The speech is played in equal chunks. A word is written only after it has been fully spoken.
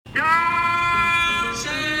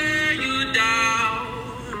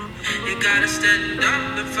gotta stand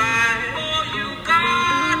up and fight. Oh, you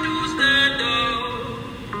gotta stand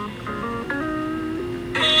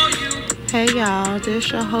up. Hey y'all, this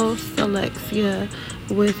your host Alexia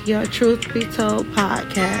with your Truth Be Told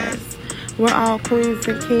podcast. We're all queens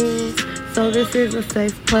and kings, so this is a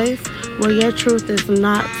safe place where your truth is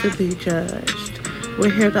not to be judged. We're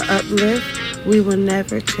here to uplift, we will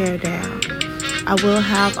never tear down. I will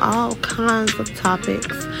have all kinds of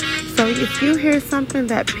topics, so if you hear something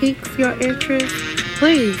that piques your interest,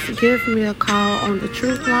 please give me a call on the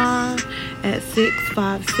Truth Line at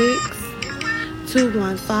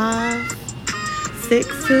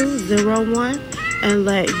 656-215-6201 and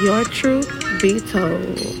let your truth be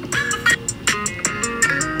told.